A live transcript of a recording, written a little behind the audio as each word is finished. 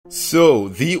So,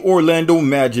 the Orlando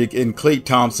Magic and Klay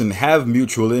Thompson have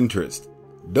mutual interest.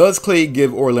 Does Klay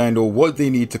give Orlando what they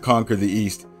need to conquer the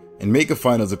East and make a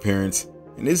finals appearance?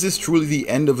 And is this truly the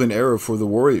end of an era for the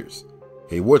Warriors?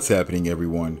 Hey, what's happening,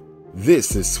 everyone?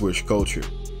 This is Swish Culture.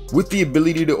 With the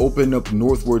ability to open up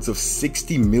northwards of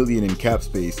 $60 million in cap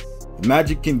space, the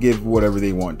Magic can give whatever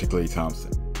they want to Klay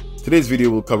Thompson. Today's video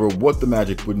will cover what the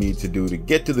Magic would need to do to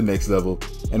get to the next level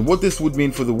and what this would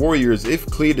mean for the Warriors if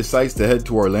Klay decides to head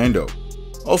to Orlando.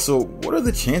 Also, what are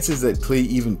the chances that Klay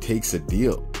even takes a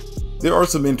deal? There are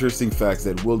some interesting facts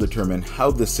that will determine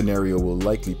how this scenario will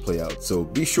likely play out, so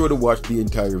be sure to watch the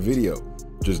entire video.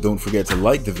 Just don't forget to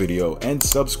like the video and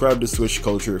subscribe to Swish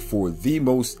Culture for the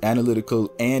most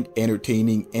analytical and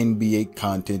entertaining NBA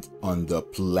content on the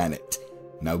planet.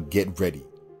 Now get ready.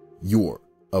 You're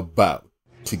about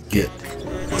to get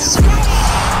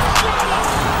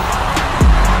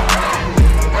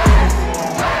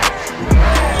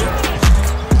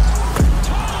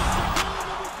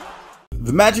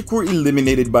The Magic were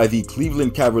eliminated by the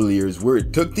Cleveland Cavaliers, where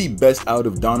it took the best out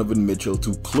of Donovan Mitchell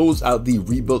to close out the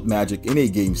rebuilt Magic in a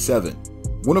Game 7.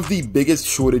 One of the biggest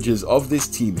shortages of this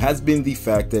team has been the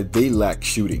fact that they lack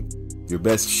shooting. Their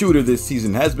best shooter this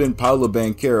season has been Paolo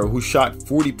Banchero, who shot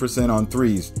 40% on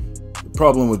threes. The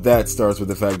problem with that starts with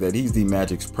the fact that he's the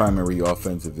Magic's primary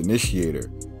offensive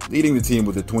initiator, leading the team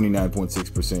with a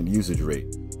 29.6% usage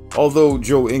rate. Although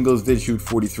Joe Ingles did shoot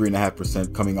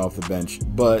 43.5% coming off the bench,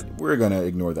 but we're gonna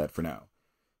ignore that for now.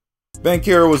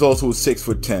 Banchero was also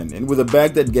 6'10", and with a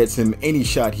bag that gets him any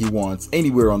shot he wants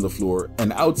anywhere on the floor,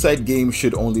 an outside game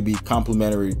should only be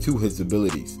complementary to his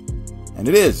abilities. And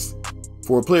it is.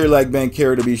 For a player like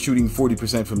Banchero to be shooting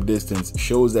 40% from distance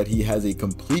shows that he has a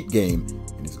complete game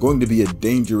and is going to be a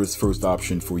dangerous first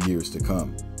option for years to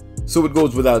come. So it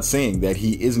goes without saying that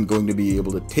he isn't going to be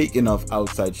able to take enough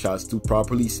outside shots to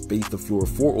properly space the floor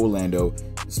for Orlando,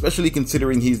 especially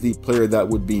considering he's the player that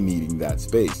would be needing that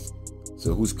space.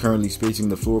 So who's currently spacing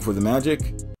the floor for the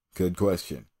Magic? Good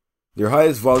question. Their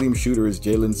highest volume shooter is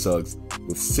Jalen Suggs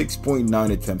with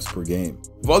 6.9 attempts per game.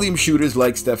 Volume shooters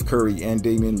like Steph Curry and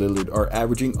Damian Lillard are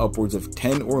averaging upwards of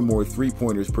 10 or more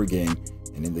three-pointers per game,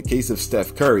 and in the case of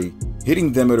Steph Curry,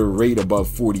 hitting them at a rate above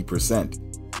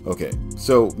 40%. Okay,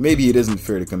 so maybe it isn't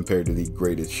fair to compare to the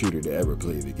greatest shooter to ever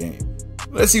play the game.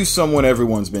 Let's use someone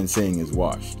everyone's been saying is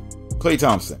washed. Klay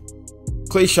Thompson.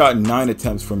 Klay shot 9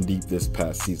 attempts from deep this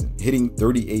past season, hitting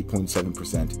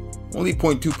 38.7%, only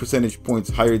 0.2 percentage points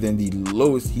higher than the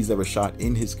lowest he's ever shot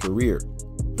in his career.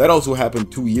 That also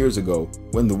happened 2 years ago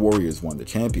when the Warriors won the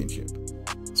championship.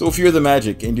 So if you're the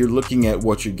Magic and you're looking at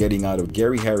what you're getting out of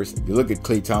Gary Harris, you look at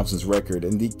Klay Thompson's record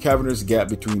and the cavernous gap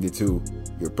between the two,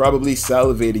 you're probably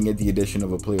salivating at the addition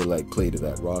of a player like Klay to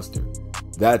that roster.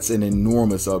 That's an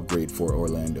enormous upgrade for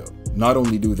Orlando. Not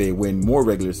only do they win more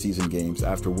regular season games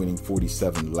after winning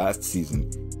 47 last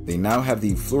season, they now have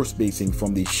the floor spacing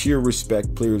from the sheer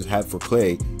respect players have for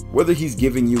Klay, whether he's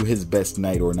giving you his best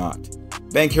night or not.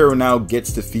 Banchero now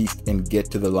gets to feast and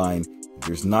get to the line.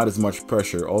 There's not as much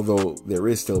pressure, although there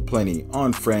is still plenty,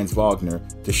 on Franz Wagner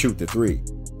to shoot the three.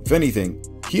 If anything,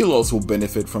 he'll also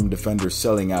benefit from defenders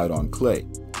selling out on Klay.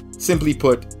 Simply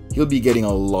put, he'll be getting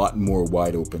a lot more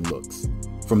wide open looks.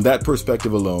 From that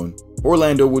perspective alone,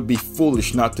 Orlando would be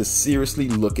foolish not to seriously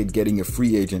look at getting a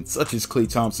free agent such as Klay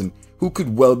Thompson, who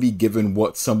could well be given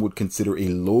what some would consider a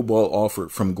lowball offer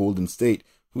from Golden State,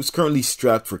 who's currently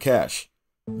strapped for cash.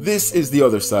 This is the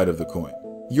other side of the coin.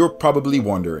 You're probably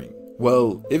wondering,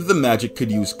 well, if the Magic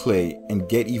could use Klay and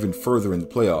get even further in the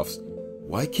playoffs,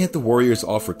 why can't the Warriors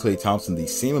offer Klay Thompson the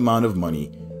same amount of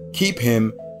money, keep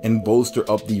him, and bolster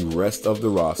up the rest of the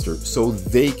roster so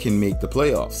they can make the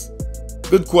playoffs?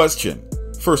 Good question.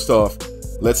 First off,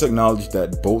 let's acknowledge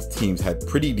that both teams had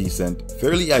pretty decent,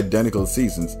 fairly identical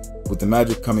seasons, with the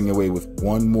Magic coming away with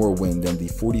one more win than the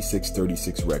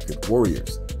 46-36 record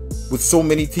Warriors. With so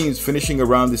many teams finishing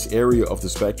around this area of the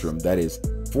spectrum, that is,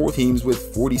 4 teams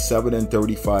with 47 and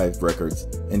 35 records,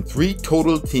 and 3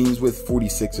 total teams with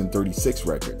 46 and 36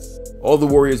 records. All the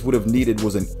Warriors would have needed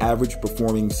was an average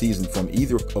performing season from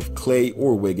either of Klay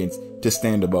or Wiggins to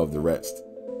stand above the rest.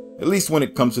 At least when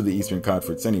it comes to the Eastern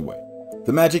Conference anyway.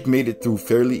 The Magic made it through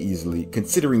fairly easily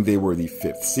considering they were the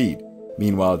 5th seed.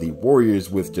 Meanwhile, the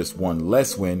Warriors, with just one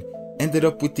less win, ended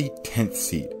up with the 10th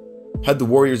seed. Had the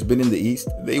Warriors been in the East,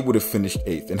 they would have finished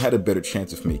 8th and had a better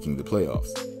chance of making the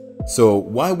playoffs. So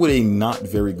why would a not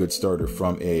very good starter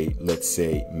from a, let's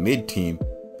say, mid-team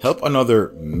help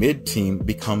another mid-team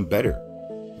become better?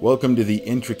 Welcome to the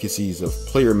intricacies of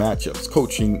player matchups,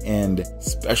 coaching, and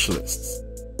specialists.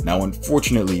 Now,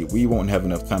 unfortunately, we won't have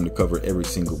enough time to cover every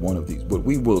single one of these, but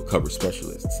we will cover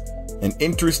specialists. An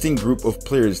interesting group of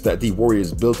players that the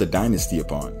Warriors built a dynasty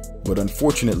upon, but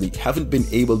unfortunately haven't been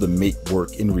able to make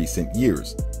work in recent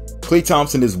years. Klay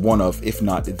Thompson is one of, if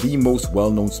not the most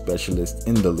well-known specialist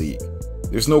in the league.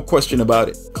 There's no question about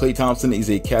it. Klay Thompson is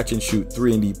a catch-and-shoot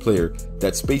 3-and-D player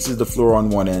that spaces the floor on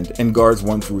one end and guards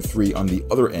 1 through 3 on the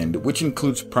other end, which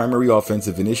includes primary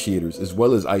offensive initiators as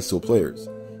well as ISO players.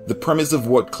 The premise of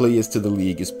what Klay is to the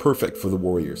league is perfect for the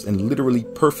Warriors and literally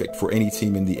perfect for any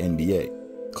team in the NBA.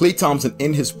 Klay Thompson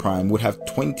in his prime would have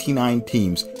 29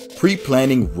 teams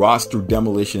pre-planning roster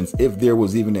demolitions if there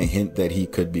was even a hint that he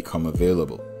could become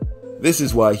available. This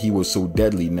is why he was so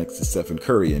deadly next to Stephen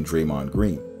Curry and Draymond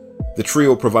Green. The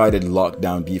trio provided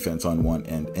lockdown defense on one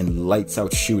end and lights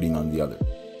out shooting on the other.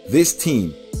 This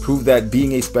team proved that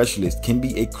being a specialist can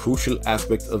be a crucial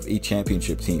aspect of a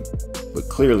championship team, but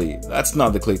clearly that's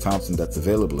not the Klay Thompson that's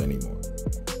available anymore.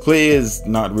 Klay is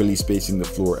not really spacing the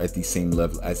floor at the same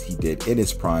level as he did in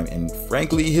his prime, and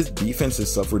frankly his defense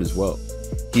has suffered as well.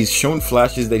 He's shown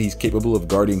flashes that he's capable of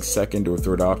guarding second or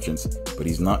third options, but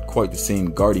he's not quite the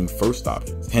same guarding first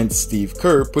options. Hence Steve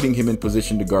Kerr putting him in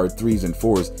position to guard 3s and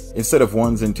 4s instead of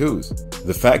 1s and 2s.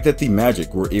 The fact that the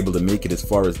Magic were able to make it as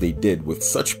far as they did with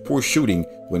such poor shooting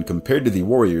when compared to the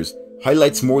Warriors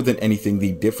highlights more than anything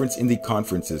the difference in the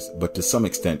conferences, but to some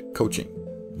extent coaching.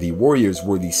 The Warriors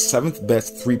were the 7th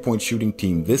best 3-point shooting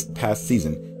team this past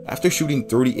season after shooting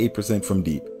 38% from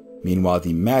deep. Meanwhile,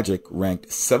 the Magic ranked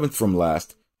 7th from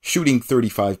last, shooting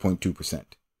 35.2%.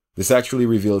 This actually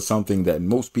reveals something that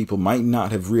most people might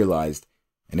not have realized,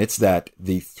 and it's that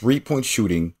the 3-point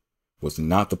shooting was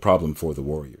not the problem for the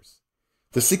Warriors.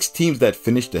 The 6 teams that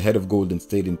finished ahead of Golden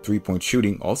State in 3-point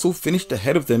shooting also finished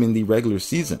ahead of them in the regular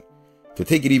season. To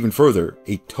take it even further,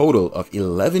 a total of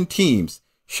 11 teams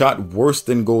shot worse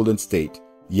than Golden State,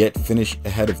 yet finished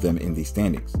ahead of them in the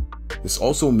standings. This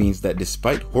also means that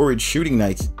despite horrid shooting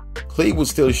nights, Klay was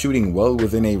still shooting well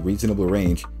within a reasonable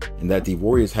range, and that the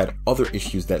Warriors had other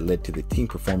issues that led to the team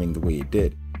performing the way it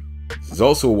did. This is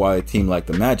also why a team like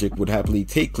the Magic would happily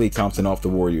take Klay Thompson off the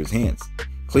Warriors' hands.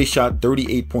 Klay shot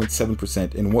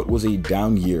 38.7% in what was a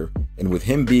down year, and with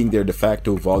him being their de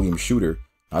facto volume shooter,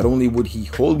 not only would he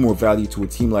hold more value to a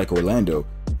team like Orlando,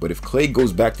 but if Klay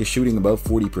goes back to shooting above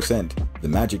 40%, the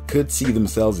Magic could see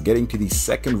themselves getting to the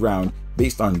second round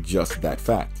based on just that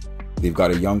fact. They've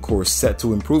got a young core set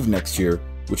to improve next year,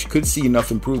 which could see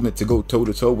enough improvement to go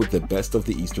toe-to-toe with the best of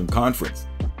the Eastern Conference.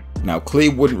 Now,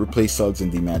 Klay wouldn't replace Suggs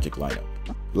in the Magic lineup.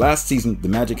 Last season, the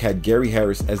Magic had Gary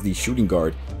Harris as the shooting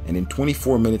guard, and in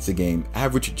 24 minutes a game,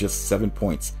 averaged just 7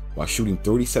 points, while shooting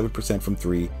 37% from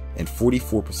 3 and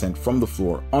 44% from the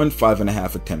floor on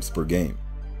 5.5 attempts per game.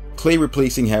 Klay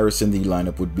replacing Harris in the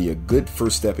lineup would be a good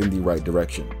first step in the right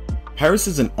direction. Harris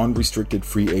is an unrestricted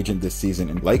free agent this season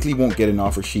and likely won't get an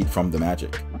offer sheet from the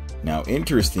Magic. Now,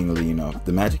 interestingly enough,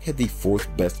 the Magic had the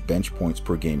 4th best bench points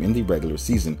per game in the regular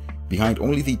season, behind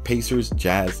only the Pacers,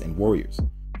 Jazz, and Warriors.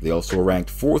 They also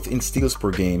ranked 4th in steals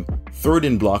per game, 3rd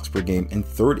in blocks per game, and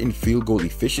 3rd in field goal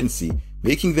efficiency,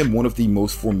 making them one of the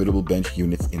most formidable bench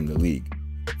units in the league.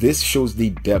 This shows the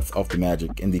depth of the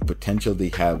Magic and the potential they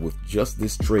have with just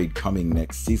this trade coming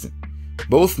next season.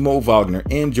 Both Mo Wagner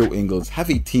and Joe Ingles have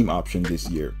a team option this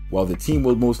year. While the team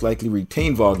will most likely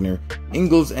retain Wagner,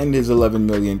 Ingles and his $11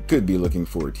 million could be looking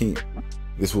for a team.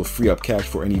 This will free up cash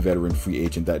for any veteran free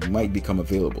agent that might become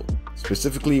available.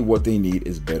 Specifically, what they need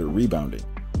is better rebounding.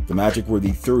 The Magic were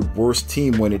the 3rd worst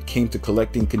team when it came to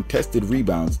collecting contested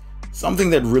rebounds, something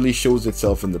that really shows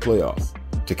itself in the playoffs.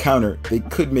 To counter, they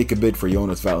could make a bid for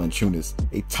Jonas Valanciunas,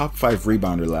 a top 5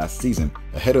 rebounder last season,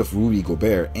 ahead of Rudy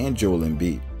Gobert and Joel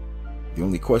Embiid. The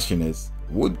only question is,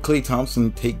 would Klay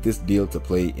Thompson take this deal to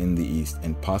play in the East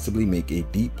and possibly make a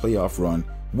deep playoff run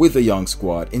with a young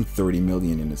squad and $30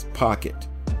 million in his pocket?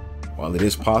 While it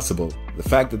is possible, the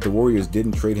fact that the Warriors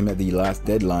didn't trade him at the last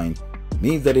deadline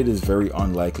means that it is very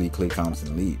unlikely Klay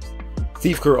Thompson leaves.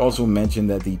 Steve Kerr also mentioned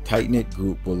that the tight-knit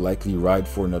group will likely ride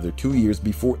for another 2 years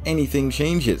before anything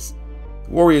changes.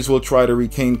 The Warriors will try to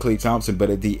retain Klay Thompson, but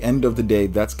at the end of the day,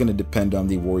 that's going to depend on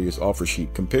the Warriors' offer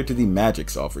sheet compared to the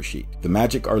Magic's offer sheet. The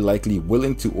Magic are likely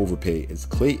willing to overpay, as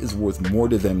Klay is worth more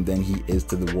to them than he is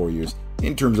to the Warriors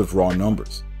in terms of raw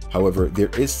numbers. However, there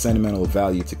is sentimental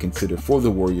value to consider for the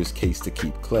Warriors' case to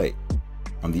keep Klay.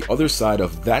 On the other side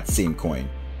of that same coin,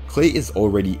 Klay is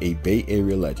already a Bay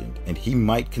Area legend, and he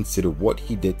might consider what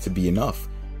he did to be enough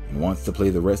and wants to play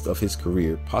the rest of his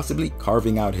career, possibly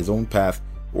carving out his own path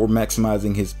or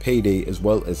maximizing his payday as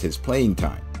well as his playing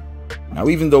time. Now,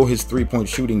 even though his 3-point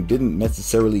shooting didn't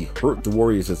necessarily hurt the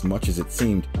Warriors as much as it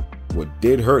seemed, what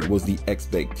did hurt was the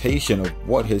expectation of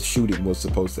what his shooting was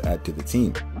supposed to add to the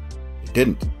team. It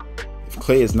didn't. If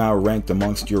Klay is now ranked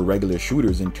amongst your regular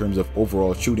shooters in terms of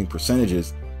overall shooting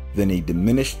percentages, then a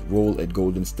diminished role at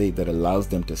Golden State that allows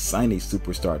them to sign a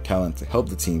superstar talent to help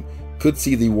the team could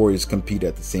see the Warriors compete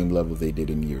at the same level they did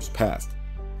in years past.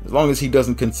 As long as he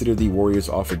doesn't consider the Warriors'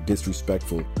 offer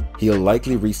disrespectful, he'll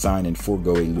likely re-sign and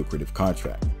forego a lucrative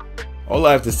contract. All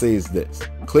I have to say is this: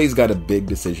 Klay's got a big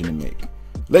decision to make.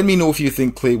 Let me know if you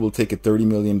think Klay will take a $30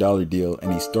 million deal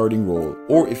and a starting role,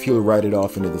 or if he'll ride it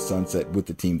off into the sunset with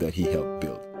the team that he helped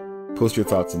build. Post your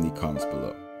thoughts in the comments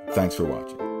below. Thanks for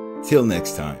watching. Till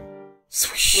next time.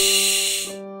 Swish!